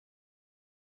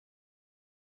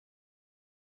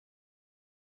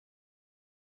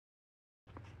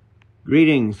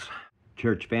Greetings,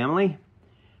 church family.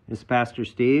 This is Pastor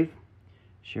Steve.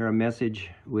 Share a message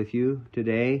with you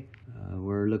today.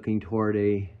 We're looking toward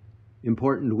a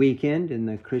important weekend in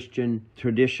the Christian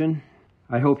tradition.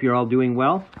 I hope you're all doing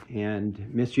well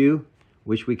and miss you.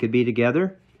 Wish we could be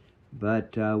together,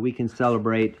 but we can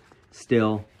celebrate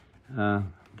still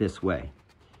this way.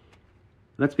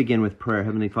 Let's begin with prayer.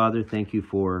 Heavenly Father, thank you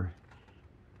for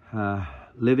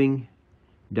living,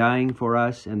 dying for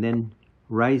us, and then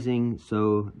rising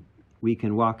so we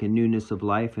can walk in newness of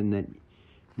life, and that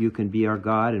you can be our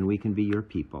God and we can be your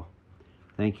people.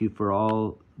 Thank you for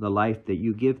all the life that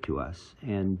you give to us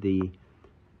and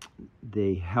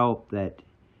the help that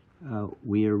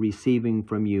we are receiving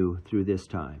from you through this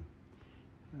time.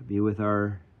 Be with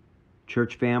our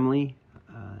church family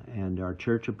and our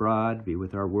church abroad. Be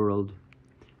with our world.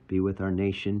 Be with our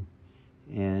nation.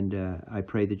 And I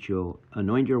pray that you'll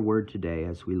anoint your word today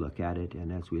as we look at it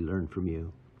and as we learn from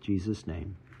you. In Jesus'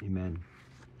 name, amen.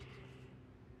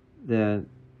 The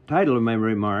title of my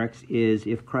remarks is,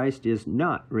 If Christ is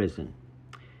Not Risen.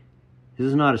 This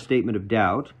is not a statement of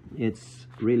doubt. It's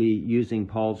really using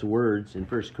Paul's words in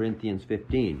 1 Corinthians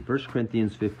 15. 1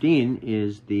 Corinthians 15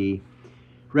 is the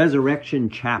resurrection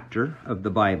chapter of the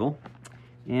Bible.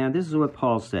 And this is what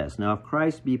Paul says. Now, if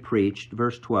Christ be preached,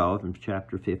 verse 12 in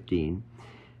chapter 15,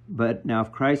 but now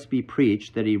if Christ be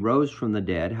preached that he rose from the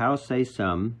dead, how say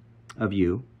some of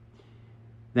you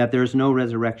that there is no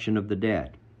resurrection of the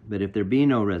dead? But if there be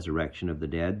no resurrection of the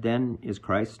dead, then is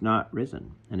Christ not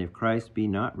risen? And if Christ be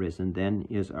not risen, then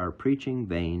is our preaching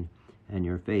vain, and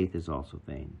your faith is also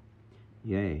vain.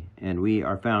 Yea, and we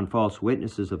are found false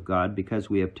witnesses of God, because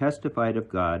we have testified of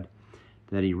God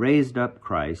that he raised up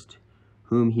Christ,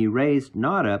 whom he raised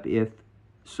not up, if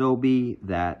so be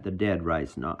that the dead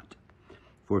rise not.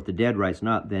 For if the dead rise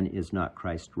not, then is not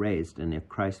Christ raised. And if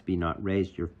Christ be not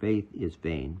raised, your faith is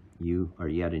vain. You are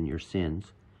yet in your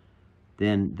sins.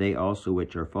 Then they also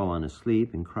which are fallen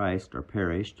asleep in Christ are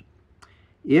perished.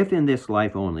 If in this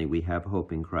life only we have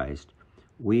hope in Christ,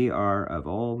 we are of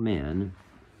all men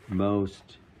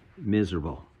most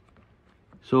miserable.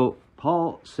 So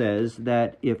Paul says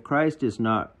that if Christ is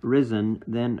not risen,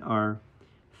 then our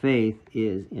faith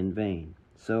is in vain.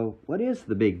 So what is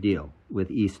the big deal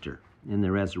with Easter and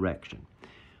the resurrection?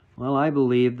 Well, I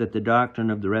believe that the doctrine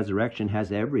of the resurrection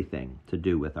has everything to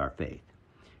do with our faith.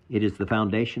 It is the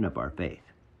foundation of our faith.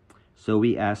 So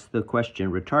we ask the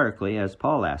question rhetorically, as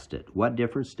Paul asked it, what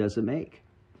difference does it make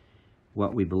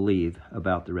what we believe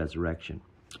about the resurrection?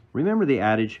 Remember the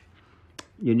adage,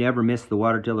 you never miss the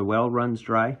water till the well runs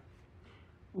dry?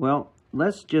 Well,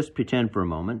 let's just pretend for a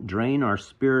moment, drain our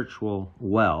spiritual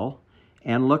well,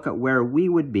 and look at where we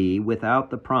would be without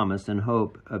the promise and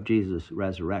hope of Jesus'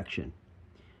 resurrection.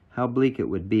 How bleak it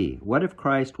would be. What if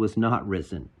Christ was not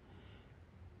risen?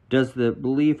 Does the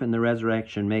belief in the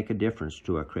resurrection make a difference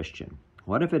to a Christian?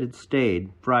 What if it had stayed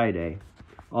Friday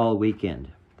all weekend,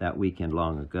 that weekend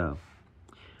long ago?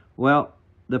 Well,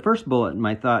 the first bullet in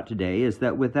my thought today is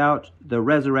that without the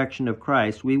resurrection of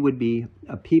Christ, we would be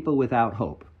a people without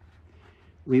hope.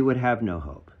 We would have no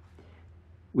hope.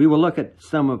 We will look at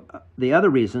some of the other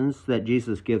reasons that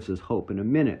Jesus gives us hope in a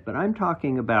minute, but I'm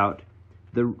talking about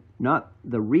not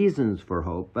the reasons for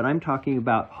hope, but I'm talking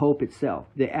about hope itself,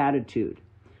 the attitude,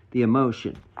 the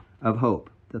emotion of hope,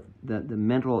 the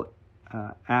mental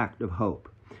act of hope.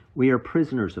 We are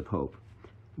prisoners of hope.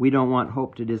 We don't want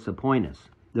hope to disappoint us.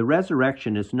 The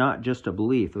resurrection is not just a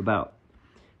belief about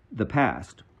the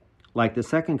past. Like the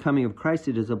second coming of Christ,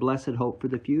 it is a blessed hope for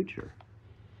the future.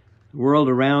 The world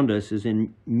around us is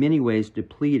in many ways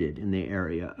depleted in the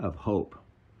area of hope.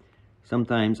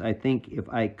 Sometimes I think if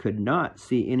I could not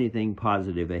see anything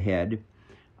positive ahead,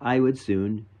 I would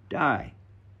soon die.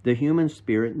 The human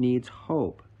spirit needs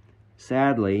hope.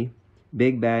 Sadly,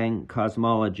 Big Bang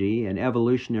cosmology and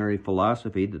evolutionary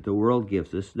philosophy that the world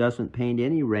gives us doesn't paint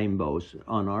any rainbows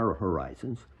on our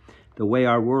horizons. The way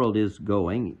our world is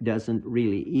going doesn't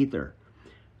really either.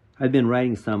 I've been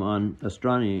writing some on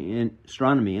astronomy,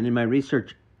 and in my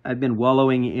research, I've been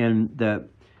wallowing in the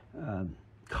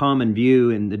common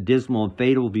view and the dismal and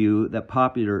fatal view that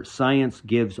popular science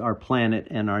gives our planet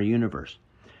and our universe.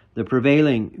 The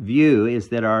prevailing view is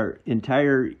that our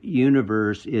entire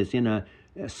universe is in a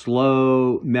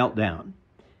slow meltdown.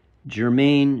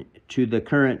 Germane to the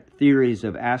current theories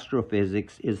of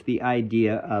astrophysics is the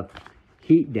idea of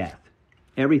heat death.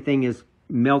 Everything is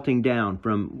melting down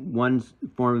from one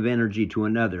form of energy to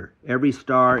another. Every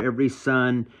star, every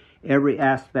sun, every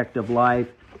aspect of life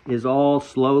is all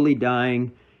slowly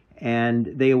dying, and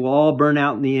they will all burn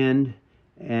out in the end,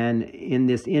 and in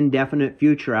this indefinite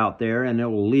future out there, and it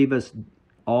will leave us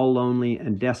all lonely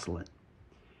and desolate.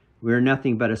 We are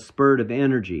nothing but a spurt of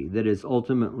energy that is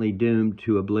ultimately doomed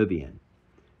to oblivion.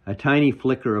 A tiny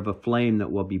flicker of a flame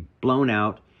that will be blown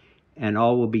out, and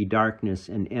all will be darkness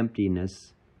and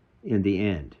emptiness in the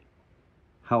end.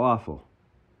 How awful.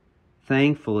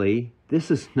 Thankfully,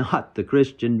 this is not the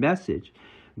Christian message.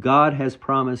 God has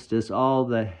promised us all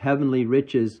the heavenly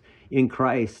riches in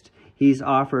Christ. He's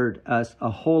offered us a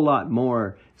whole lot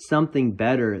more, something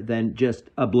better than just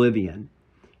oblivion.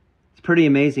 It's pretty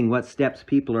amazing what steps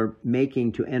people are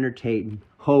making to entertain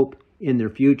hope in their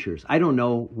futures. I don't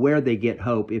know where they get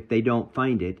hope if they don't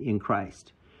find it in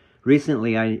Christ.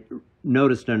 Recently, I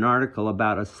noticed an article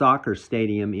about a soccer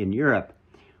stadium in Europe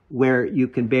where you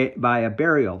can buy a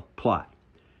burial plot.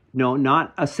 No,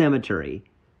 not a cemetery.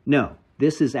 No,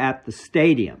 this is at the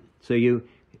stadium. So you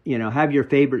have your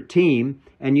favorite team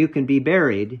and you can be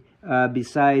buried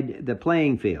beside the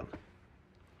playing field.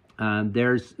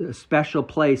 There's a special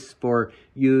place for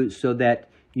you so that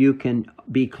you can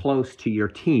be close to your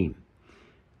team.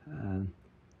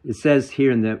 It says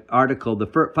here in the article,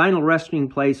 the final resting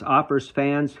place offers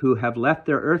fans who have left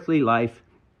their earthly life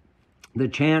the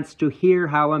chance to hear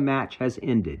how a match has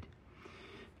ended.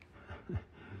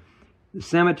 The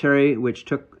cemetery, which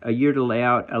took a year to lay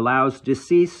out, allows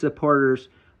deceased supporters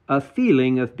a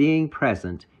feeling of being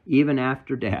present even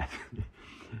after death.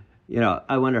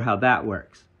 I wonder how that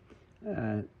works.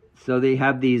 So they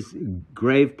have these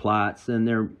grave plots, and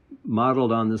they're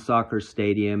modeled on the soccer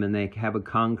stadium, and they have a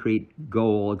concrete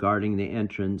goal guarding the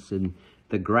entrance, and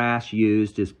the grass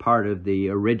used is part of the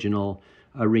original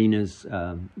arena's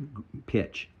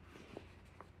pitch.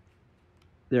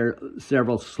 There are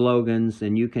several slogans,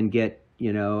 and you can get,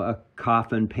 a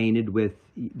coffin painted with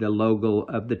the logo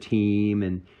of the team,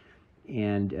 and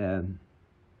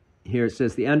here it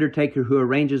says, the undertaker who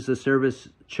arranges the service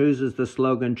chooses the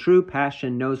slogan, "True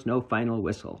passion knows no final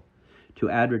whistle," to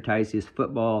advertise his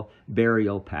football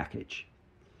burial package.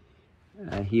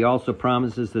 He also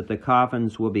promises that the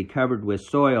coffins will be covered with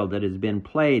soil that has been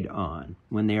played on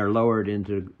when they are lowered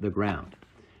into the ground.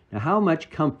 Now, how much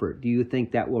comfort do you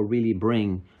think that will really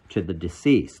bring to the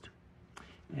deceased?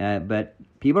 But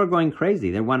people are going crazy.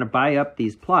 They want to buy up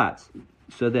these plots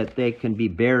so that they can be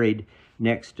buried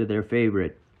next to their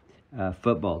favorite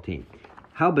football team.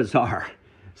 How bizarre.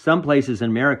 Some places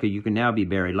in America you can now be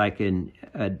buried, like in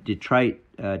a Detroit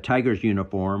Tigers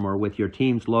uniform or with your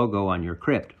team's logo on your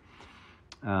crypt,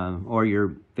 or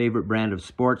your favorite brand of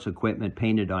sports equipment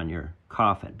painted on your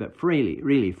coffin. But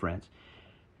really, friends,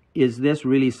 is this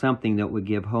really something that would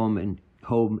give home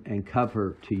and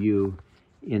comfort to you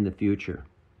in the future?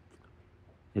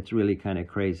 It's really kind of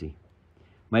crazy.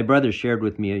 My brother shared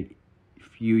with me a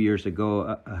few years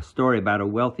ago a story about a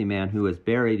wealthy man who was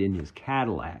buried in his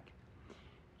Cadillac.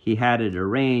 He had it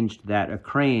arranged that a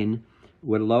crane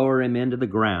would lower him into the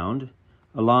ground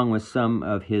along with some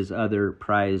of his other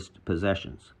prized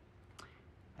possessions.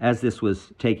 As this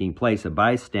was taking place, a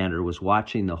bystander was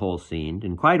watching the whole scene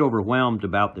and quite overwhelmed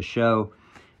about the show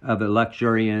of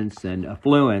luxuriance and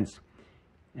affluence.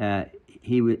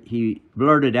 He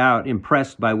blurted out,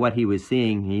 impressed by what he was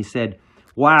seeing. He said,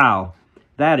 "Wow,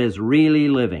 that is really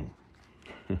living."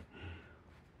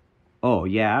 Oh,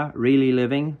 yeah, really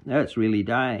living? That's really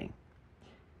dying.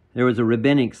 There was a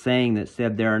rabbinic saying that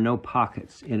said there are no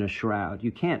pockets in a shroud.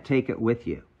 You can't take it with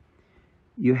you.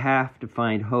 You have to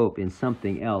find hope in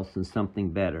something else and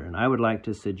something better. And I would like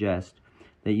to suggest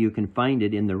that you can find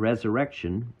it in the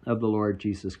resurrection of the Lord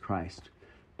Jesus Christ.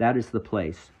 That is the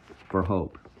place for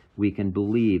hope. We can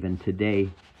believe and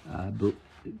today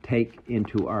take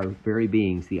into our very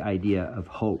beings the idea of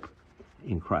hope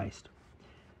in Christ.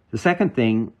 The second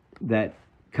thing that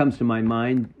comes to my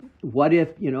mind, what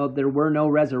if, there were no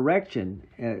resurrection?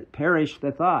 Perish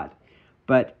the thought.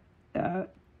 But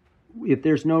if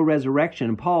there's no resurrection,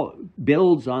 and Paul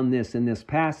builds on this in this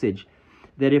passage,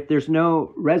 that if there's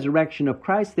no resurrection of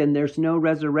Christ, then there's no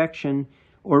resurrection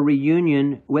or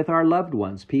reunion with our loved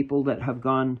ones, people that have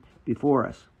gone before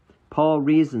us. Paul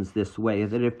reasons this way,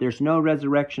 that if there's no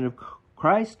resurrection of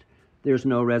Christ, there's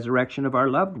no resurrection of our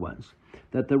loved ones.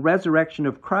 That the resurrection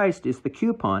of Christ is the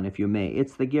coupon, if you may.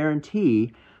 It's the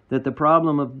guarantee that the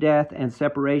problem of death and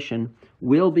separation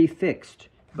will be fixed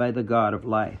by the God of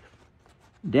life.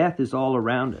 Death is all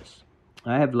around us.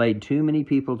 I have laid too many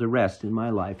people to rest in my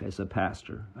life as a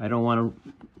pastor. I don't want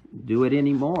to do it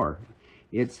anymore.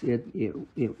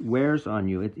 It wears on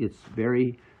you. It's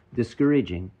very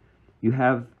discouraging.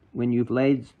 When you've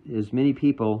laid as many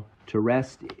people to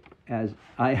rest as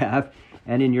I have,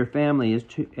 and in your family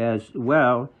as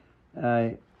well,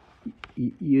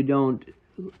 you don't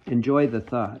enjoy the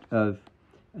thought of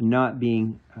not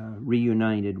being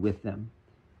reunited with them.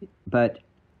 But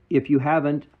if you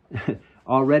haven't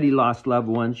already lost loved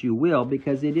ones, you will,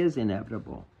 because it is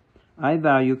inevitable. I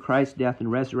value Christ's death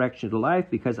and resurrection to life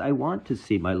because I want to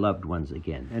see my loved ones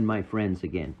again and my friends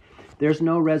again. There's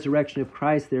no resurrection of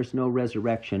Christ. There's no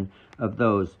resurrection of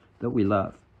those that we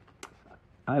love.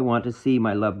 I want to see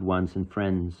my loved ones and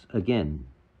friends again.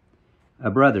 A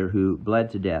brother who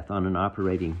bled to death on an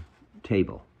operating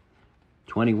table.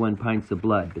 21 pints of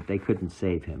blood, but they couldn't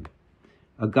save him.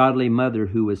 A godly mother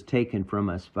who was taken from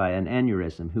us by an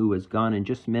aneurysm, who was gone in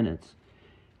just minutes,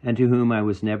 and to whom I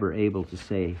was never able to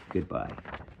say goodbye.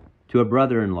 To a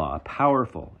brother-in-law, a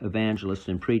powerful evangelist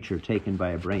and preacher taken by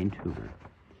a brain tumor.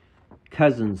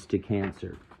 Cousins to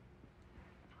cancer.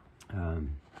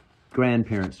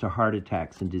 Grandparents to heart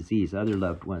attacks and disease, other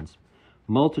loved ones.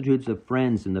 Multitudes of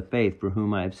friends in the faith for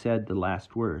whom I have said the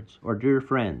last words. Or dear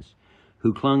friends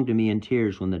who clung to me in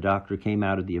tears when the doctor came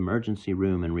out of the emergency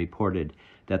room and reported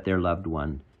that their loved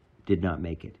one did not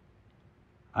make it.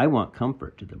 I want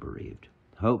comfort to the bereaved,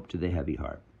 hope to the heavy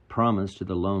heart, promise to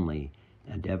the lonely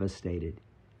and devastated.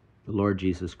 The Lord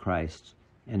Jesus Christ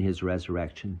and his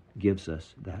resurrection gives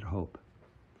us that hope.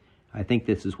 I think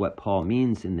this is what Paul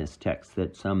means in this text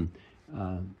that some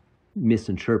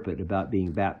misinterpret about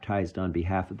being baptized on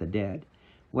behalf of the dead.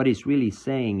 What he's really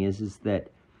saying is that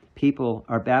people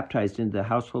are baptized into the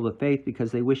household of faith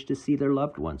because they wish to see their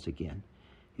loved ones again.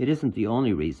 It isn't the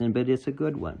only reason, but it's a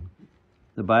good one.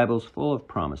 The Bible's full of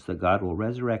promise that God will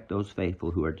resurrect those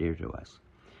faithful who are dear to us.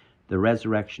 The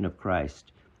resurrection of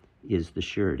Christ is the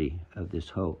surety of this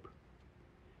hope.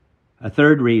 A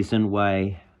third reason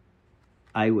why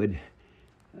I would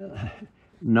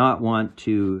not want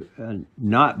to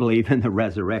not believe in the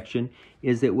resurrection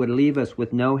is it would leave us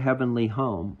with no heavenly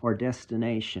home or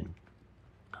destination.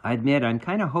 I admit I'm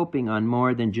kind of hoping on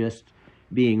more than just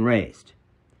being raised.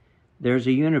 There's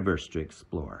a universe to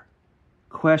explore,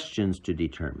 questions to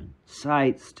determine,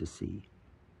 sights to see.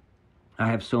 I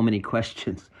have so many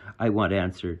questions I want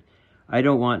answered. I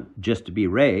don't want just to be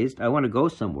raised. I want to go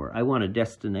somewhere. I want a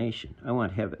destination. I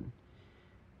want heaven.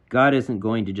 God isn't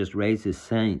going to just raise his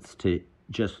saints to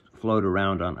just float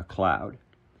around on a cloud.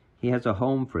 He has a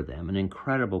home for them, an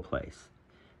incredible place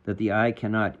that the eye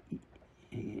and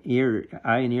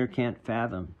ear can't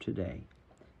fathom today.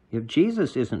 If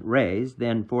Jesus isn't raised,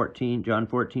 then John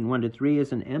 14, 1-3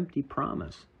 is an empty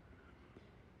promise.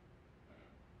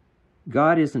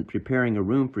 God isn't preparing a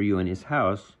room for you in his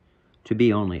house to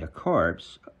be only a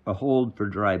corpse, a hold for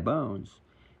dry bones.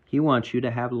 He wants you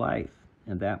to have life,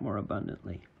 and that more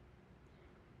abundantly.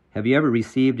 Have you ever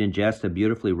received in jest a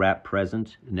beautifully wrapped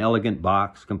present, an elegant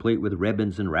box complete with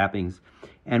ribbons and wrappings,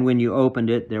 and when you opened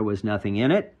it, there was nothing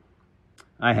in it?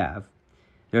 I have.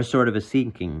 There's sort of a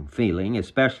sinking feeling,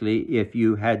 especially if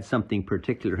you had something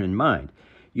particular in mind.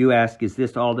 You ask, is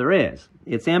this all there is?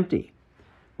 It's empty.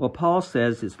 Well, Paul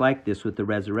says it's like this with the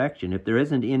resurrection. If there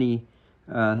isn't any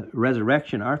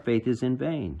resurrection, our faith is in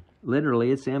vain.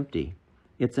 Literally, it's empty.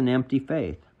 It's an empty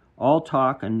faith. All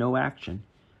talk and no action.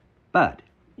 But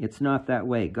it's not that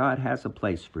way. God has a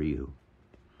place for you.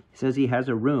 He says he has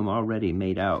a room already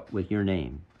made out with your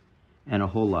name and a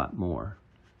whole lot more.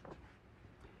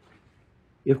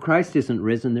 If Christ isn't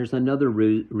risen, there's another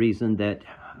reason that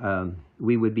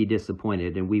we would be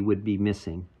disappointed and we would be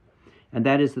missing. And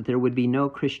that is that there would be no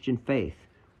Christian faith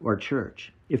or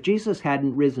church. If Jesus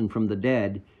hadn't risen from the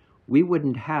dead, we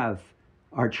wouldn't have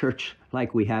our church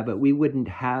like we have it. We wouldn't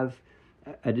have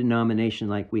a denomination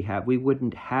like we have. We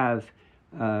wouldn't have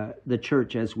the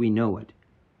church as we know it.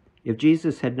 If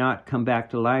Jesus had not come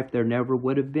back to life, there never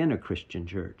would have been a Christian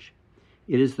church.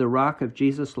 It is the rock of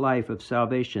Jesus' life of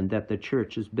salvation that the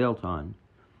church is built on.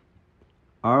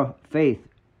 Our faith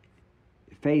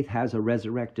has a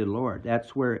resurrected Lord.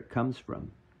 That's where it comes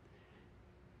from.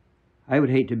 I would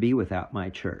hate to be without my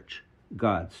church,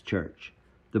 God's church,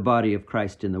 the body of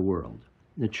Christ in the world.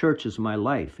 The church is my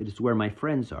life. It is where my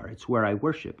friends are. It's where I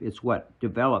worship. It's what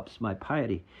develops my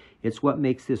piety. It's what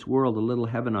makes this world a little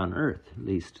heaven on earth, at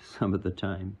least some of the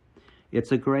time.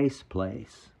 It's a grace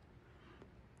place.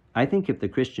 I think if the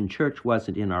Christian church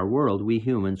wasn't in our world, we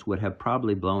humans would have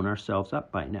probably blown ourselves up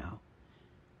by now.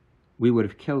 We would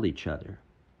have killed each other.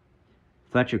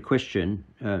 Fletcher Christian,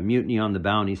 Mutiny on the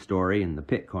Bounty story in the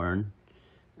Pitcairn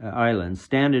Islands,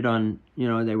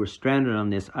 they were stranded on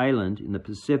this island in the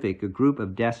Pacific, a group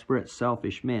of desperate,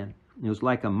 selfish men. It was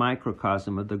like a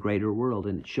microcosm of the greater world,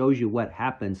 and it shows you what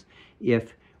happens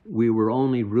if we were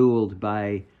only ruled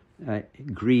by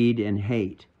greed and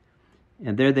hate.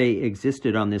 And there they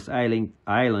existed on this island,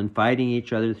 fighting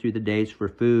each other through the days for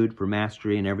food, for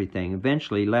mastery, and everything.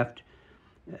 Eventually, left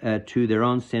to their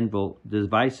own sinful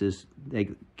devices, they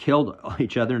killed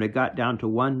each other, and it got down to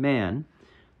one man,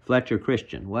 Fletcher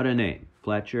Christian. What a name.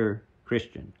 Fletcher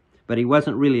Christian. But he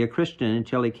wasn't really a Christian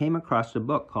until he came across a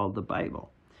book called the Bible.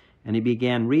 And he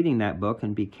began reading that book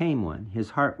and became one. His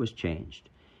heart was changed.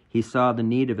 He saw the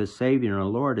need of a Savior and a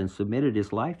Lord and submitted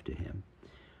his life to him.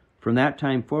 From that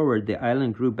time forward, the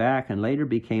island grew back and later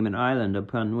became an island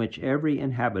upon which every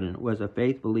inhabitant was a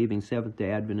faith-believing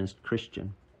Seventh-day Adventist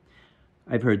Christian.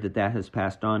 I've heard that that has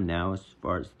passed on now as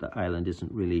far as the island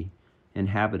isn't really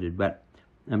inhabited, but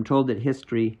I'm told that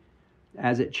history,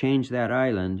 as it changed that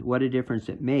island, what a difference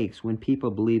it makes when people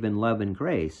believe in love and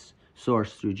grace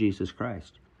sourced through Jesus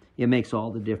Christ. It makes all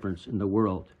the difference in the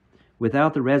world.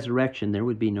 Without the resurrection, there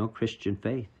would be no Christian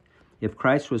faith. If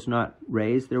Christ was not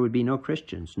raised, there would be no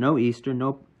Christians, no Easter,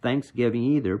 no Thanksgiving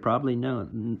either, probably no,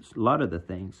 a lot of the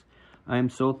things. I am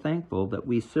so thankful that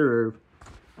we serve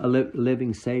a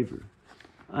living Savior.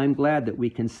 I'm glad that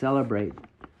we can celebrate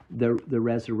the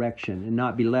resurrection and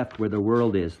not be left where the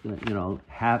world is,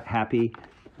 happy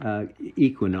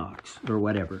equinox or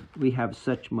whatever. We have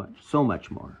so much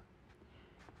more.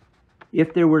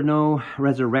 If there were no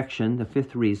resurrection, the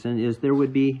fifth reason is there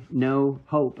would be no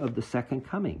hope of the second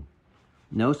coming.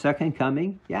 No second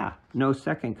coming? Yeah, no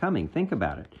second coming. Think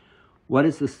about it. What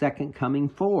is the second coming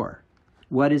for?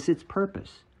 What is its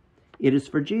purpose? It is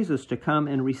for Jesus to come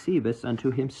and receive us unto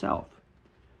himself.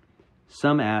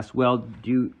 Some ask, well,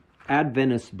 do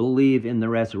Adventists believe in the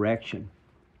resurrection?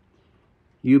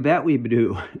 You bet we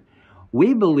do.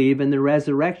 We believe in the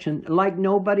resurrection like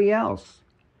nobody else.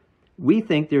 We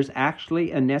think there's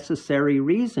actually a necessary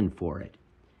reason for it.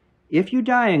 If you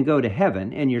die and go to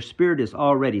heaven and your spirit is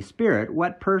already spirit,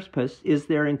 what purpose is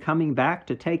there in coming back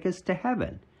to take us to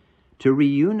heaven? To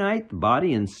reunite the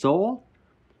body and soul?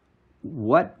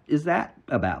 What is that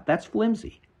about? That's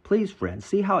flimsy. Please, friends,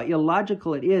 see how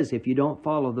illogical it is if you don't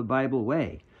follow the Bible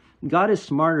way. God is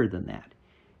smarter than that.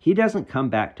 He doesn't come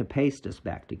back to paste us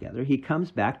back together. He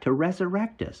comes back to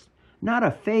resurrect us. Not a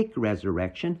fake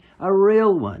resurrection, a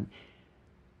real one.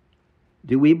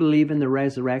 Do we believe in the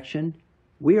resurrection?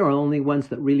 We are only ones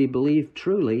that really believe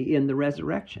truly in the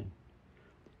resurrection.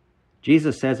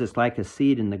 Jesus says it's like a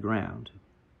seed in the ground.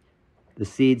 The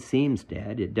seed seems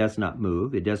dead. It does not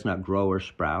move. It does not grow or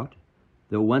sprout.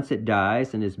 Though once it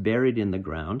dies and is buried in the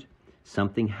ground,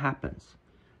 something happens.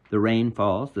 The rain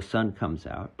falls, the sun comes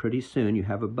out. Pretty soon you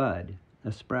have a bud,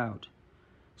 a sprout.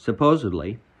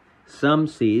 Supposedly, some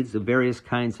seeds of various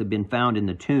kinds have been found in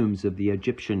the tombs of the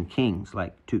Egyptian kings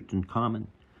like Tutankhamun.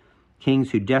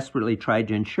 Kings who desperately tried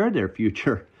to ensure their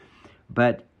future,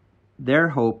 but their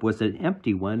hope was an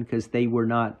empty one because they were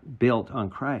not built on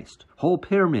Christ. Whole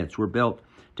pyramids were built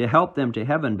to help them to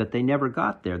heaven, but they never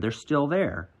got there. They're still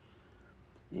there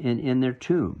in their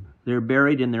tomb. They're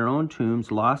buried in their own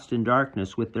tombs, lost in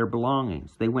darkness with their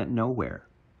belongings. They went nowhere.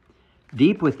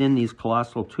 Deep within these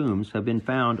colossal tombs have been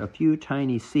found a few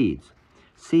tiny seeds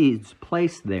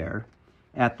placed there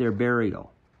at their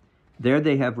burial. There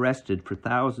they have rested for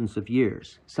thousands of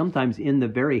years, sometimes in the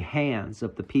very hands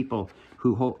of the people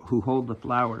who hold the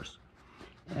flowers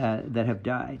that have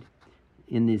died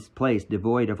in this place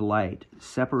devoid of light,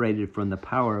 separated from the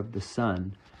power of the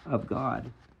Son of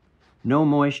God. No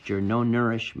moisture, no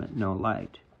nourishment, no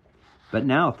light. But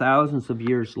now, thousands of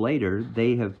years later,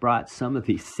 they have brought some of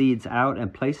these seeds out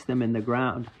and placed them in the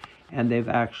ground, and they've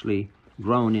actually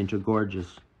grown into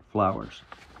gorgeous flowers.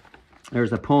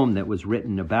 There's a poem that was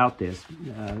written about this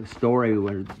story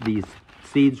where these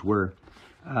seeds were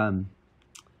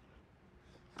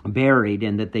buried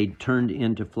and that they turned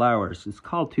into flowers. It's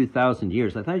called 2,000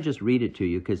 Years. I thought I'd just read it to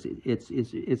you because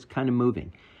it's kind of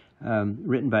moving.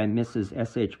 Written by Mrs.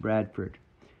 S.H. Bradford.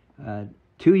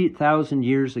 2,000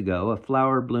 years ago, a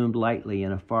flower bloomed lightly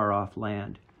in a far-off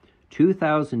land.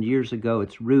 2,000 years ago,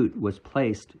 its root was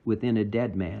placed within a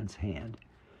dead man's hand.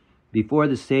 Before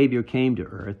the Savior came to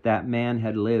earth, that man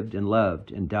had lived and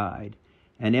loved and died,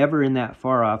 and ever in that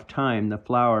far-off time the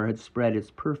flower had spread its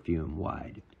perfume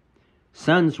wide.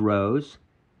 Suns rose,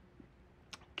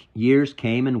 years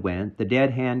came and went, the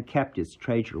dead hand kept its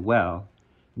treasure well.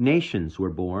 Nations were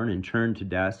born and turned to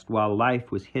dust, while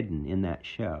life was hidden in that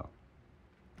shell.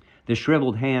 The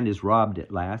shriveled hand is robbed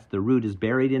at last, the root is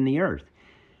buried in the earth,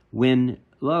 when,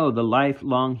 lo, the life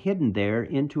long hidden there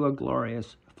into a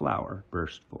glorious flower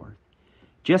burst forth.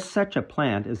 Just such a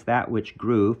plant as that which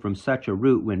grew from such a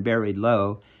root when buried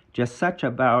low, just such a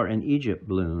bower in Egypt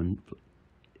bloomed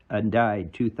and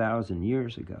died 2,000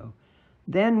 years ago.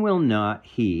 Then will not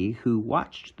he who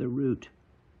watched the root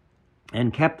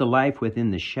and kept the life within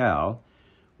the shell,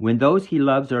 when those he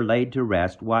loves are laid to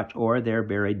rest, watch o'er their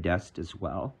buried dust as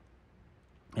well?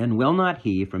 And will not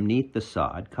he from neath the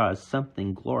sod cause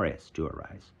something glorious to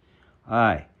arise?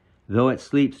 Aye, Though it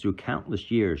sleeps through countless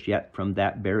years, yet from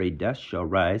that buried dust shall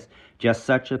rise just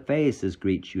such a face as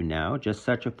greets you now, just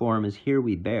such a form as here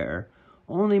we bear,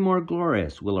 only more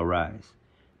glorious will arise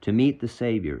to meet the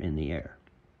Savior in the air.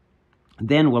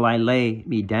 Then will I lay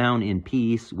me down in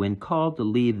peace when called to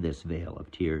leave this vale of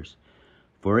tears,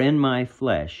 for in my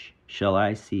flesh shall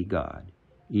I see God,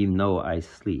 even though I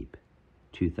sleep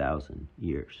 2,000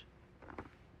 years.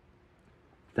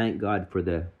 Thank God for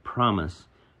the promise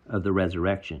of the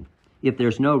resurrection. If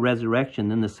there's no resurrection,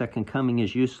 then the second coming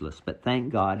is useless. But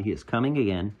thank God he is coming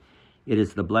again. It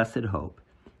is the blessed hope.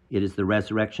 It is the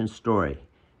resurrection story,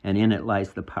 and in it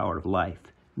lies the power of life,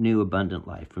 new abundant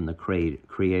life from the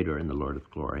Creator and the Lord of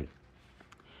glory.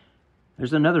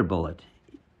 There's another bullet,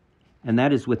 and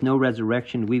that is with no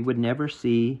resurrection, we would never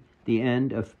see the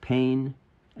end of pain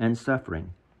and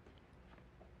suffering.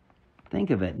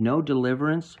 Think of it, no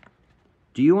deliverance.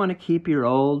 Do you want to keep your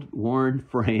old, worn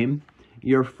frame,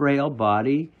 your frail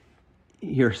body,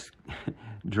 your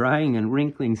drying and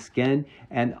wrinkling skin,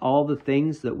 and all the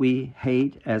things that we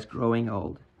hate as growing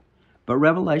old? But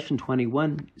Revelation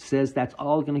 21 says that's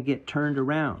all going to get turned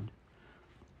around.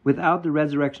 Without the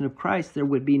resurrection of Christ, there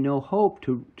would be no hope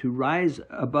to rise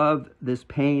above this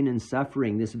pain and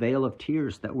suffering, this veil of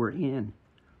tears that we're in.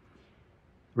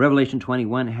 Revelation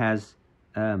 21 has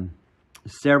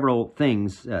several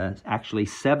things, actually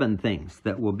 7 things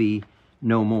that will be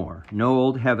no more. No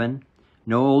old heaven,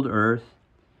 no old earth,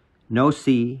 no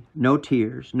sea, no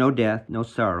tears, no death, no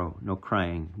sorrow, no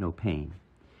crying, no pain.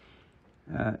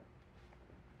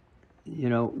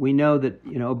 We know that,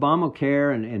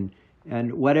 Obamacare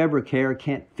and whatever care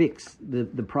can't fix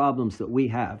the problems that we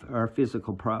have, our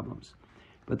physical problems.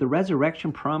 But the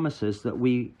resurrection promises that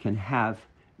we can have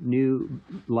new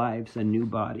lives and new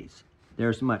bodies.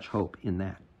 There's much hope in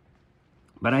that.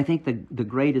 But I think the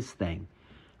greatest thing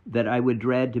that I would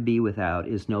dread to be without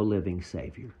is no living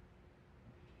Savior.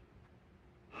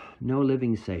 No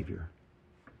living Savior.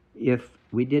 If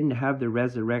we didn't have the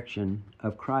resurrection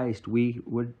of Christ, we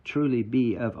would truly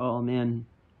be of all men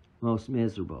most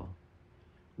miserable.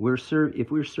 If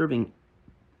we're serving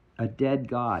a dead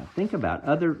God, think about it.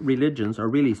 Other religions are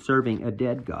really serving a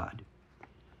dead God.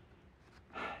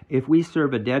 If we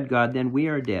serve a dead God, then we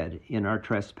are dead in our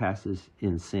trespasses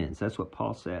and sins. That's what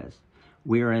Paul says.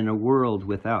 We are in a world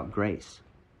without grace.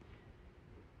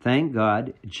 Thank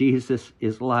God, Jesus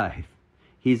is alive.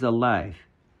 He's alive.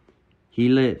 He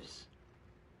lives.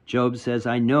 Job says,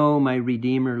 I know my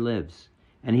Redeemer lives,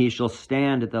 and he shall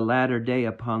stand at the latter day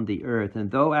upon the earth.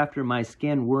 And though after my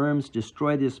skin worms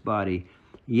destroy this body,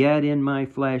 yet in my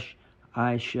flesh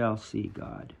I shall see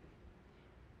God.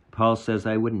 Paul says,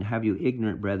 I wouldn't have you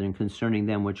ignorant, brethren, concerning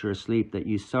them which are asleep, that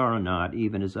you sorrow not,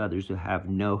 even as others who have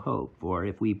no hope. For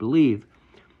if we believe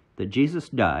that Jesus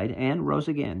died and rose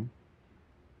again,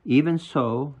 even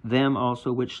so them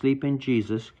also which sleep in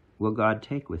Jesus will God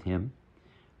take with him.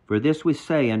 For this we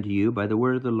say unto you by the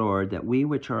word of the Lord, that we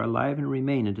which are alive and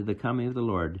remain unto the coming of the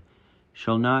Lord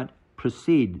shall not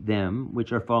precede them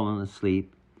which are fallen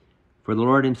asleep. For the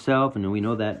Lord himself, and we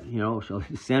know that, shall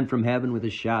descend from heaven with a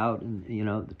shout, and,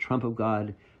 the trump of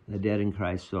God, the dead in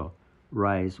Christ shall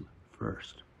rise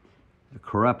first. The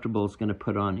corruptible is going to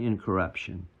put on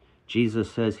incorruption.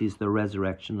 Jesus says he's the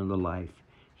resurrection and the life.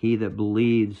 He that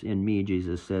believes in me,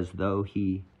 Jesus says, though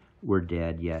he were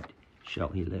dead, yet shall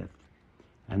he live.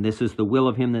 And this is the will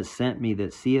of him that sent me,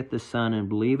 that seeth the Son and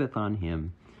believeth on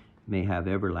him, may have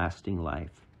everlasting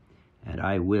life. And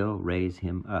I will raise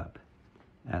him up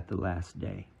at the last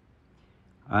day.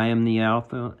 I am the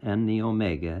Alpha and the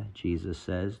Omega, Jesus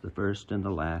says, the first and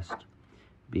the last.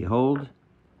 Behold,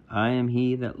 I am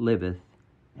he that liveth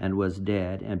and was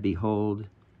dead, and behold,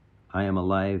 I am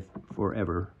alive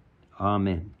forever.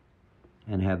 Amen.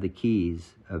 And have the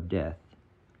keys of death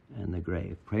and the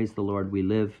grave. Praise the Lord.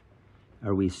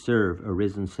 We serve a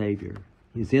risen Savior.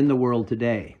 He's in the world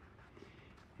today.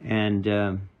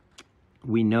 And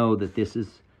we know that this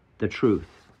is the truth.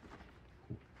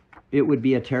 It would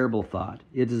be a terrible thought.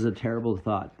 It is a terrible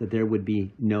thought that there would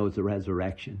be no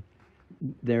resurrection.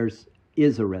 There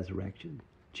is a resurrection.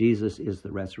 Jesus is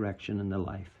the resurrection and the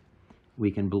life.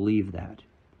 We can believe that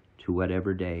to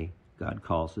whatever day God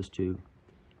calls us to.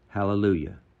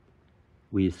 Hallelujah.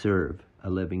 We serve a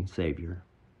living Savior.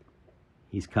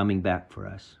 He's coming back for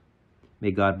us.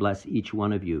 May God bless each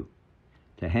one of you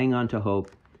to hang on to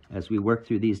hope as we work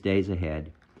through these days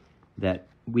ahead, that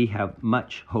we have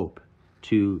much hope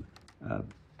to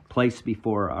place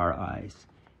before our eyes.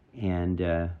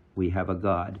 And we have a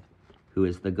God who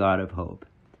is the God of hope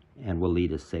and will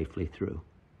lead us safely through.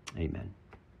 Amen.